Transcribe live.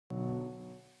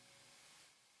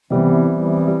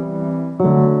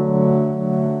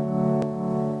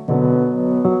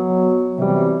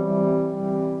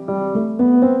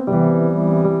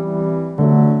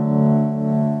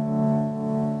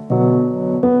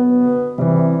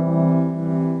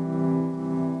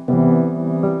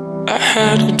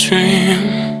dream.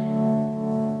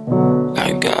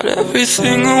 I got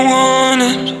everything I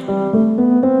wanted,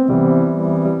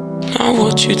 not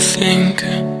what you'd think.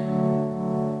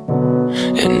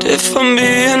 And if I'm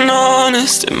being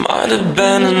honest, it might have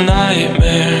been a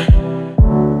nightmare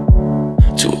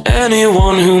to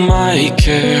anyone who might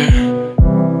care.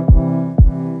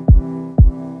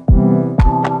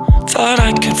 Thought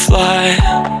I could fly,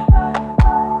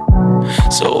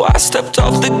 so I stepped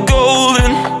off the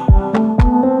golden.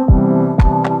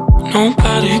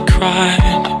 Nobody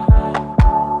cried,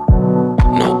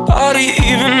 nobody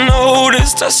even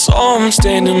noticed. I saw him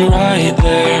standing right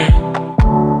there.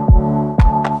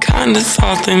 Kinda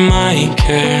thought they might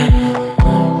care.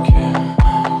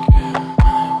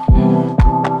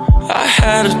 I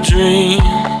had a dream,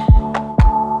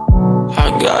 I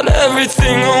got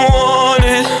everything I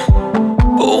wanted,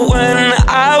 but when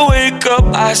I wake up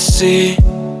I see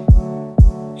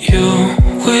you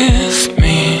with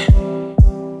me.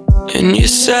 And you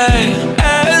say,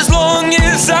 as long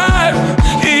as I'm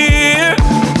here,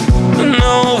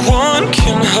 no one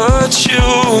can hurt you.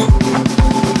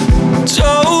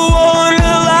 Don't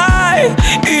wanna lie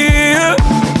here,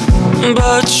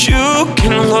 but you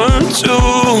can learn to.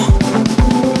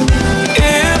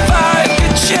 If I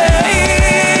could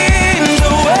change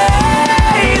the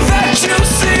way that you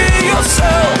see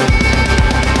yourself,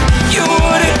 you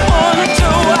wouldn't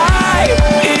wonder why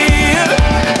here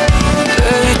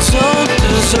they don't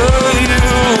deserve you.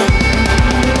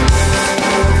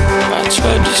 I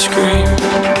tried to scream,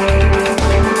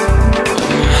 but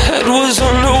my head was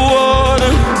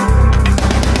underwater.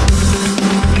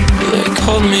 They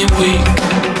called me weak,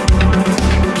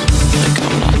 like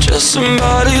I'm not just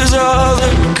somebody's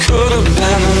other. Could've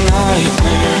been a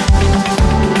nightmare,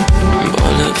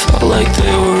 but it felt like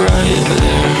they were right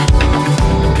there.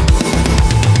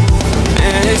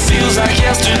 And it feels like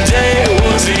yesterday, it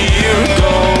was a year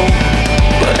ago.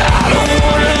 But I don't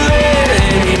wanna let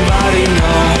anybody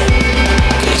know,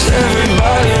 'cause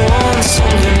everybody wants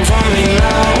something from me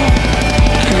now,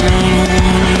 and I don't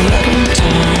wanna let them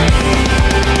down.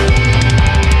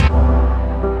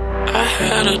 I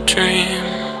had a dream,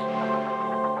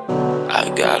 I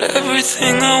got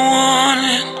everything I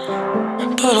wanted,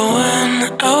 but when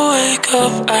I wake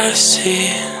up I see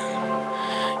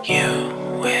you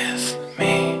with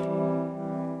me.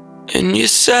 And you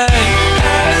say,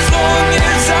 as long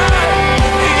as I'm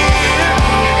here,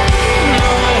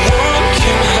 no one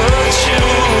can hurt you.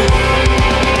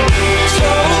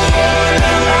 Don't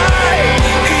wanna lie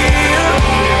here,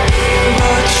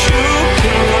 but you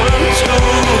can learn to.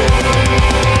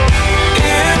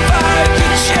 If I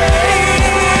could change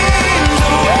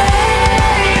the way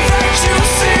that you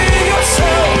see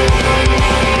yourself,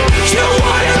 you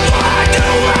wouldn't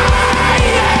wonder why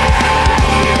they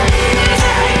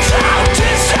don't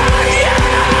deserve you.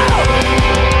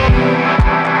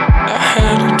 I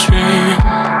had a dream,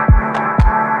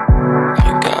 I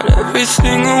got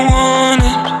everything I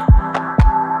wanted,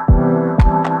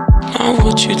 not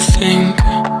what you'd think.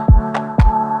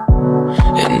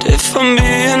 And if I'm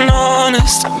being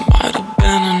honest, it might